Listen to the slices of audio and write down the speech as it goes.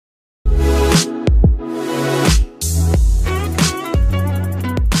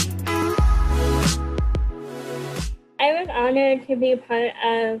honored to be part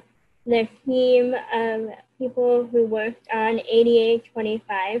of the team of people who worked on ADA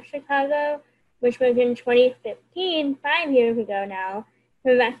 25 Chicago, which was in 2015, 5 years ago now,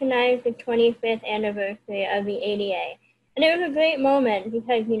 to recognize the 25th anniversary of the ADA. And it was a great moment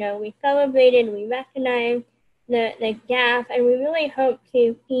because, we celebrated, we recognized the gap, and we really hope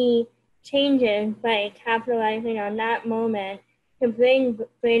to see changes by capitalizing on that moment to bring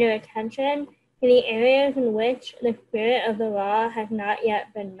greater attention to the areas in which the spirit of the law has not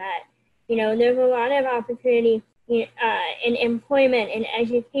yet been met. There's a lot of opportunities in employment, in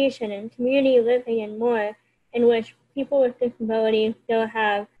education, in community living, and more, in which people with disabilities still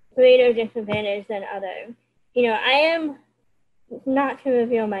have greater disadvantage than others. I am, not to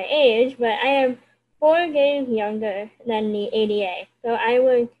reveal my age, but I am 4 days younger than the ADA. So I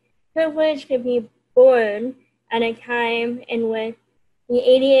was privileged to be born at a time in which the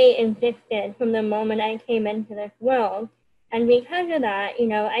ADA existed from the moment I came into this world. And because of that,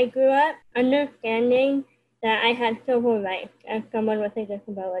 I grew up understanding that I had civil rights as someone with a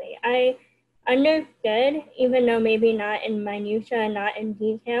disability. I understood, even though maybe not in minutia and not in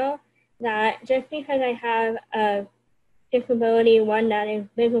detail, that just because I have a disability, one that is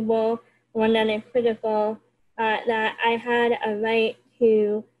visible, one that is physical, that I had a right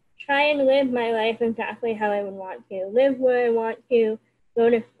to try and live my life exactly how I would want to, live where I want to, go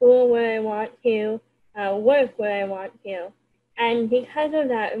to school where I want to, work where I want to. And because of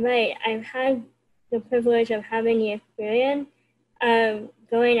that right, I've had the privilege of having the experience of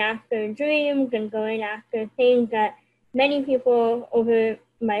going after dreams and going after things that many people over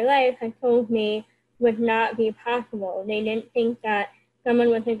my life have told me would not be possible. They didn't think that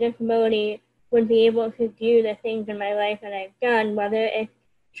someone with a disability would be able to do the things in my life that I've done, whether it's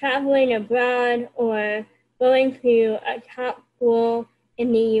traveling abroad or going to a top school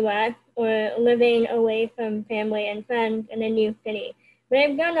in the US or living away from family and friends in a new city. But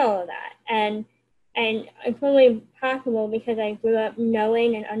I've done all of that. And it's only possible because I grew up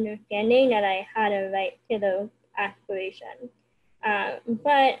knowing and understanding that I had a right to those aspirations.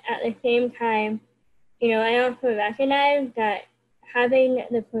 But at the same time, I also recognize that having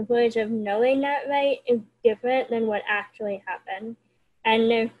the privilege of knowing that right is different than what actually happened. And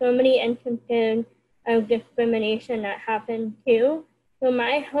there's so many instances of discrimination that happen too. So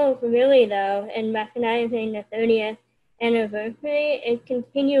my hope really though, in recognizing the 30th anniversary is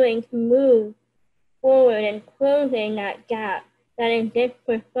continuing to move forward and closing that gap that exists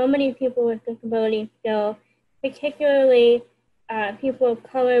for so many people with disabilities still, particularly people of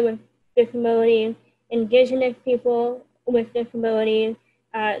color with disabilities, Indigenous people with disabilities,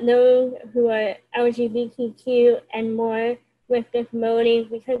 those who are LGBTQ and more with disabilities,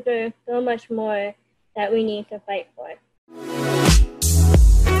 because there is so much more that we need to fight for.